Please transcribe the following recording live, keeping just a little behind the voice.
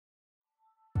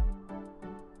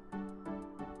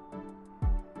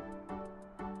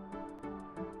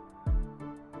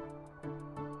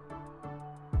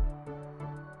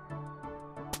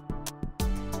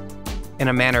In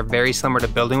a manner very similar to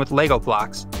building with Lego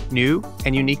blocks, new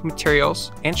and unique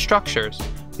materials and structures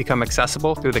become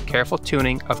accessible through the careful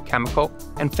tuning of chemical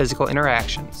and physical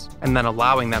interactions, and then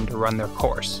allowing them to run their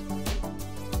course.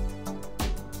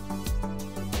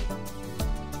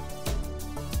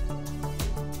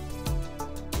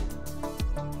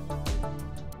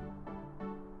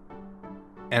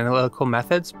 Analytical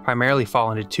methods primarily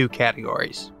fall into two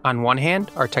categories. On one hand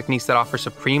are techniques that offer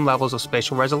supreme levels of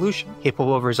spatial resolution,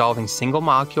 capable of resolving single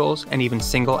molecules and even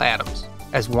single atoms.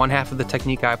 As one half of the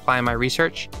technique I apply in my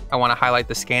research, I want to highlight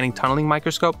the scanning tunneling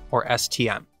microscope, or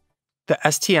STM. The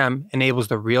STM enables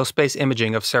the real space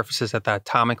imaging of surfaces at the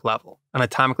atomic level. An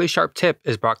atomically sharp tip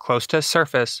is brought close to a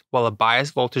surface while a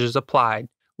bias voltage is applied,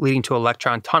 leading to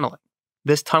electron tunneling.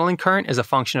 This tunneling current is a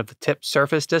function of the tip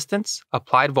surface distance,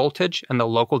 applied voltage, and the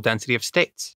local density of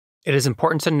states. It is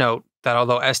important to note that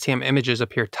although STM images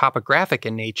appear topographic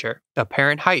in nature, the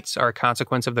apparent heights are a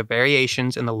consequence of the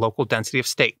variations in the local density of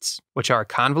states, which are a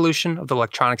convolution of the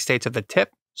electronic states of the tip,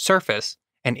 surface,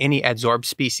 and any adsorbed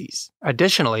species.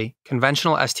 Additionally,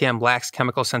 conventional STM lacks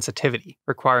chemical sensitivity,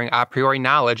 requiring a priori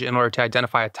knowledge in order to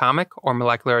identify atomic or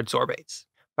molecular adsorbates.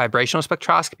 Vibrational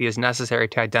spectroscopy is necessary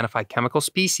to identify chemical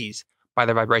species by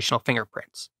their vibrational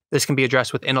fingerprints. This can be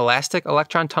addressed with inelastic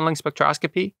electron tunneling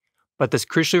spectroscopy, but this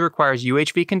crucially requires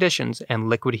UHV conditions and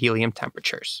liquid helium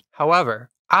temperatures. However,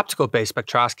 optical-based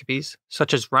spectroscopies,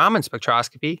 such as Raman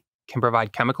spectroscopy, can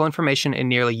provide chemical information in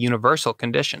nearly universal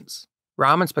conditions.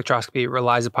 Raman spectroscopy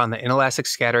relies upon the inelastic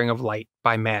scattering of light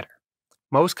by matter.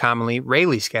 Most commonly,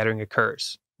 Rayleigh scattering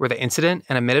occurs, where the incident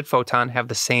and emitted photon have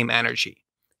the same energy.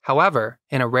 However,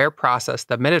 in a rare process,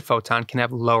 the emitted photon can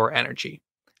have lower energy,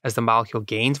 as the molecule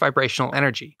gains vibrational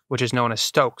energy, which is known as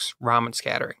Stokes-Raman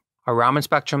scattering. A Raman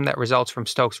spectrum that results from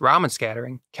Stokes-Raman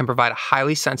scattering can provide a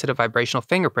highly sensitive vibrational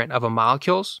fingerprint of a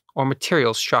molecule's or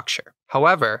material's structure.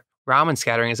 However, Raman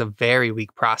scattering is a very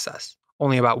weak process.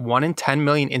 Only about 1 in 10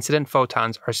 million incident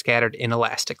photons are scattered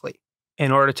inelastically.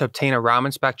 In order to obtain a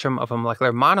Raman spectrum of a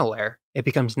molecular monolayer, it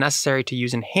becomes necessary to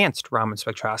use enhanced Raman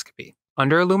spectroscopy.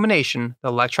 Under illumination, the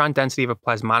electron density of a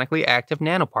plasmonically active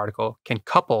nanoparticle can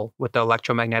couple with the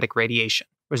electromagnetic radiation,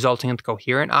 resulting in the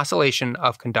coherent oscillation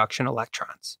of conduction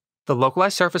electrons. The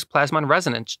localized surface plasmon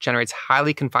resonance generates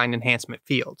highly confined enhancement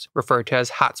fields, referred to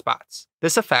as hotspots.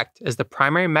 This effect is the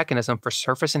primary mechanism for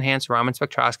surface-enhanced Raman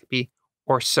spectroscopy,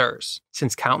 or TERS.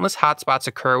 Since countless hotspots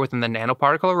occur within the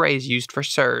nanoparticle arrays used for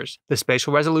TERS, the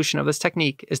spatial resolution of this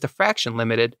technique is diffraction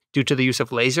limited due to the use of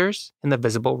lasers in the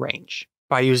visible range.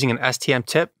 By using an STM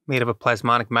tip made of a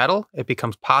plasmonic metal, it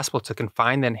becomes possible to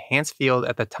confine the enhanced field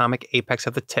at the atomic apex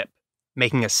of the tip,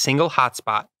 making a single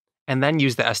hotspot, and then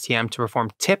use the STM to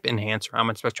perform tip-enhanced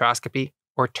Raman spectroscopy,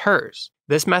 or TERS.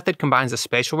 This method combines the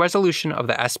spatial resolution of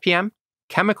the SPM,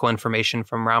 chemical information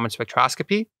from Raman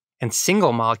spectroscopy, and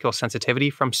single molecule sensitivity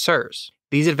from TERS.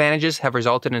 These advantages have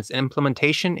resulted in its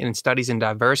implementation in studies in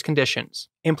diverse conditions.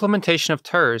 Implementation of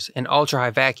TERS in ultra-high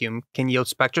vacuum can yield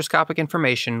spectroscopic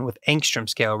information with Angstrom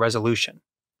scale resolution.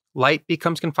 Light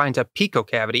becomes confined to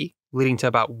picocavity, leading to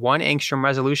about 1 angstrom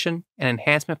resolution and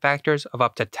enhancement factors of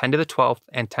up to 10 to the 12th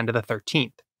and 10 to the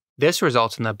 13th. This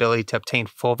results in the ability to obtain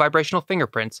full vibrational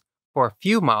fingerprints for a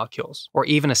few molecules, or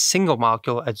even a single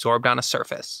molecule adsorbed on a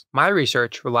surface. My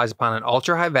research relies upon an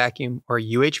ultra-high vacuum, or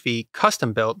UHV,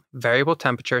 custom-built, variable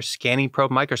temperature scanning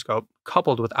probe microscope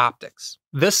coupled with optics.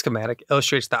 This schematic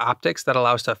illustrates the optics that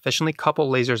allows to efficiently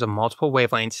couple lasers of multiple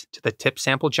wavelengths to the tip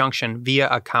sample junction via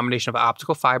a combination of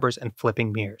optical fibers and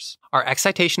flipping mirrors. Our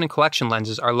excitation and collection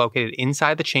lenses are located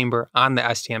inside the chamber on the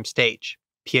STM stage.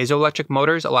 Piezoelectric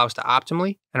motors allow us to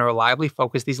optimally and reliably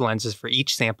focus these lenses for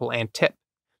each sample and tip.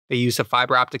 The use of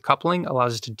fiber optic coupling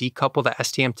allows us to decouple the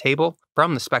STM table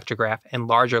from the spectrograph and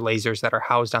larger lasers that are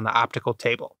housed on the optical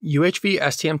table. UHV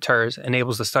STM TERS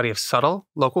enables the study of subtle,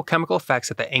 local chemical effects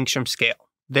at the Angstrom scale.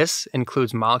 This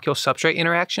includes molecule-substrate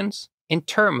interactions,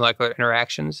 intermolecular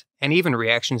interactions, and even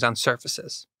reactions on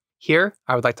surfaces. Here,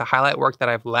 I would like to highlight work that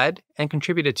I've led and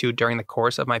contributed to during the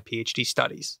course of my PhD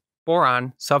studies.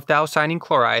 Boron subthiocyanine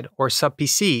chloride, or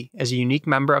sub-Pc, is a unique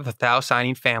member of the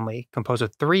thiocyanine family composed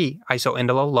of 3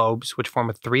 isoindylyl lobes which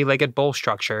form a 3-legged bowl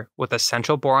structure with a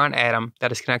central boron atom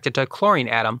that is connected to a chlorine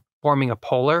atom, forming a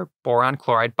polar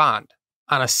boron-chloride bond.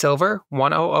 On a silver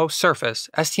 100 surface,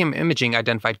 STM imaging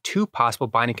identified 2 possible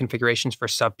binding configurations for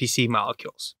sub-Pc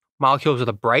molecules. Molecules with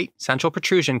a bright central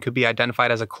protrusion could be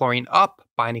identified as a chlorine-up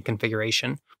binding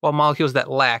configuration, while molecules that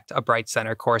lacked a bright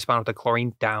center correspond with a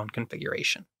chlorine-down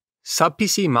configuration.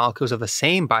 Sub-PC molecules of the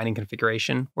same binding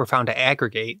configuration were found to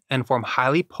aggregate and form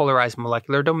highly polarized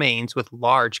molecular domains with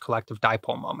large collective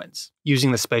dipole moments.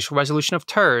 Using the spatial resolution of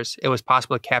TERS, it was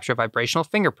possible to capture vibrational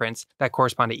fingerprints that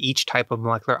correspond to each type of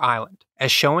molecular island.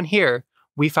 As shown here,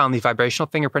 we found these vibrational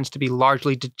fingerprints to be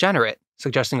largely degenerate,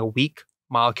 suggesting a weak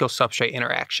molecule-substrate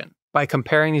interaction. By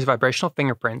comparing these vibrational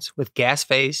fingerprints with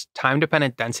gas-phase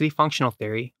time-dependent density functional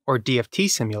theory, or DFT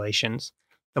simulations,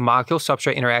 the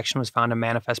molecule-substrate interaction was found to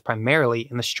manifest primarily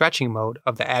in the stretching mode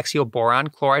of the axial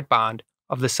boron-chloride bond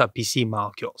of the sub-PC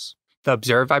molecules. The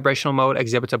observed vibrational mode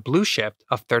exhibits a blue shift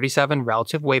of 37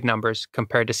 relative wave numbers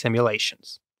compared to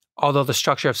simulations. Although the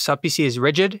structure of sub-PC is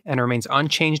rigid and remains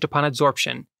unchanged upon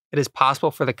adsorption, it is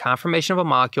possible for the conformation of a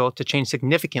molecule to change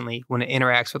significantly when it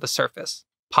interacts with a surface.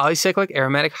 Polycyclic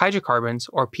aromatic hydrocarbons,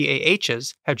 or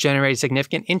PAHs, have generated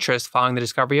significant interest following the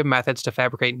discovery of methods to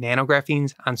fabricate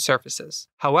nanographene on surfaces.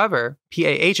 However,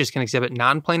 PAHs can exhibit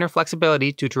non-planar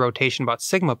flexibility due to rotation about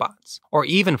sigma bonds, or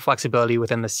even flexibility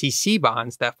within the CC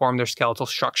bonds that form their skeletal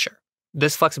structure.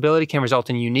 This flexibility can result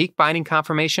in unique binding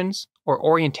conformations or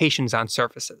orientations on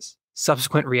surfaces.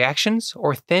 Subsequent reactions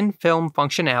or thin film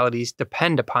functionalities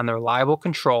depend upon the reliable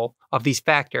control of these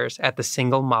factors at the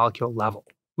single molecule level.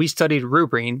 We studied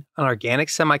rubrene, an organic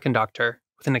semiconductor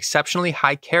with an exceptionally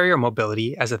high carrier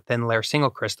mobility as a thin layer single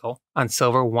crystal, on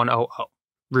silver 100.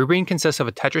 Rubrene consists of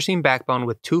a tetracene backbone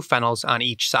with 2 phenols on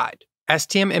each side.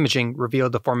 STM imaging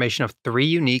revealed the formation of 3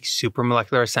 unique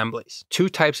supramolecular assemblies, 2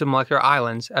 types of molecular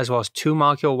islands, as well as 2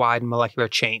 molecule-wide molecular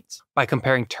chains. By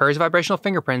comparing TERS vibrational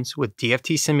fingerprints with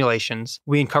DFT simulations,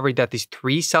 we uncovered that these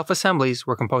 3 self-assemblies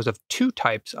were composed of 2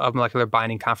 types of molecular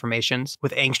binding conformations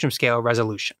with Angstrom scale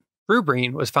resolution.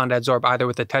 Rubrene was found to adsorb either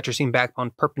with the tetracene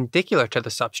backbone perpendicular to the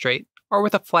substrate or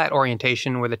with a flat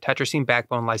orientation where the tetracene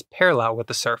backbone lies parallel with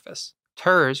the surface.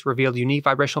 TERS revealed unique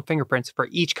vibrational fingerprints for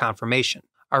each conformation.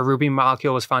 Our rubrene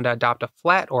molecule was found to adopt a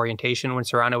flat orientation when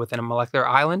surrounded within a molecular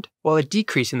island, while a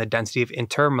decrease in the density of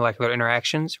intermolecular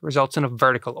interactions results in a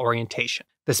vertical orientation.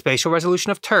 The spatial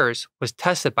resolution of TERS was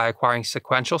tested by acquiring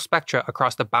sequential spectra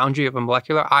across the boundary of a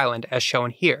molecular island as shown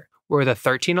here, where the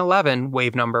 1311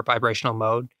 wave number vibrational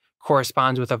mode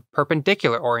corresponds with a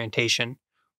perpendicular orientation,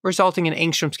 resulting in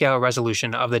Angstrom scale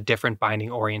resolution of the different binding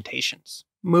orientations.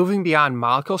 Moving beyond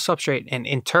molecule-substrate and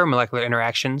intermolecular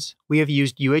interactions, we have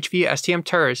used UHV STM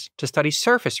TERS to study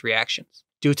surface reactions.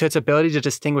 Due to its ability to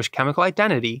distinguish chemical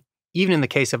identity, even in the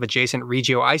case of adjacent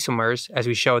regioisomers, as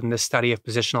we showed in this study of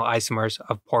positional isomers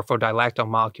of porphodilactone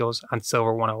molecules on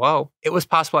silver 100, it was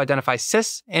possible to identify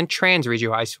cis and trans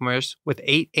regioisomers with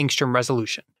 8 Angstrom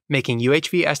resolution, making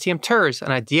UHV STM TERS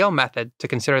an ideal method to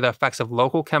consider the effects of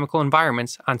local chemical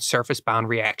environments on surface-bound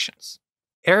reactions.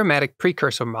 Aromatic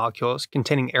precursor molecules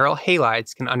containing aryl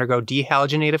halides can undergo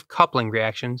dehalogenative coupling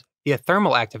reactions via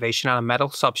thermal activation on a metal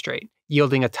substrate,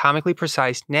 yielding atomically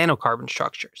precise nanocarbon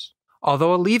structures.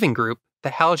 Although a leaving group, the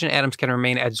halogen atoms can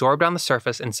remain adsorbed on the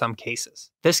surface in some cases.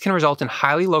 This can result in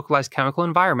highly localized chemical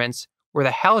environments where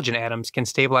the halogen atoms can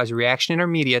stabilize reaction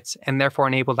intermediates and therefore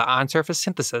enable the on-surface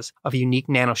synthesis of unique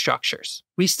nanostructures.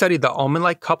 We studied the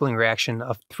Ullmann-like coupling reaction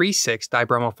of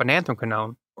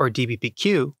 3,6-dibromophenanthroquinone, or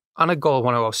DBPQ, on a gold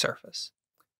 100 surface.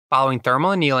 Following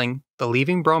thermal annealing, the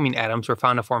leaving bromine atoms were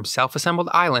found to form self-assembled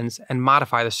islands and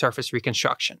modify the surface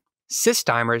reconstruction. Cis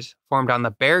dimers formed on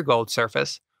the bare gold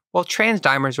surface, while trans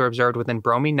dimers were observed within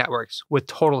bromine networks with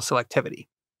total selectivity.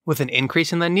 With an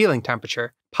increase in the annealing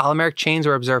temperature, polymeric chains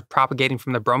were observed propagating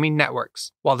from the bromine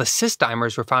networks, while the cis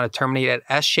dimers were found to terminate at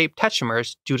S-shaped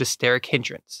tetramers due to steric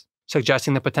hindrance,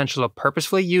 suggesting the potential to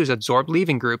purposefully use adsorbed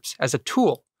leaving groups as a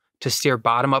tool to steer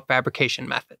bottom-up fabrication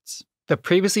methods. The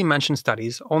previously mentioned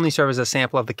studies only serve as a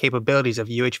sample of the capabilities of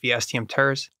UHV STM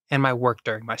TERS and my work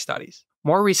during my studies.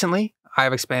 More recently, I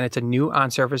have expanded to new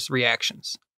on-surface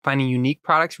reactions, finding unique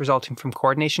products resulting from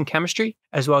coordination chemistry,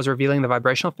 as well as revealing the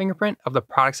vibrational fingerprint of the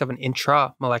products of an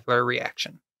intramolecular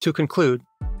reaction. To conclude,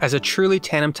 as a truly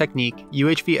tandem technique,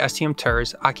 UHV STM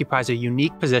TERS occupies a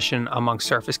unique position among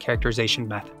surface characterization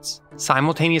methods.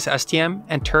 Simultaneous STM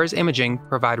and TERS imaging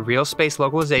provide real space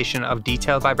localization of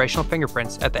detailed vibrational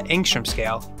fingerprints at the Angstrom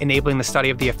scale, enabling the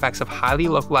study of the effects of highly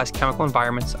localized chemical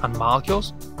environments on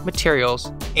molecules,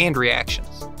 materials, and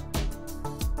reactions.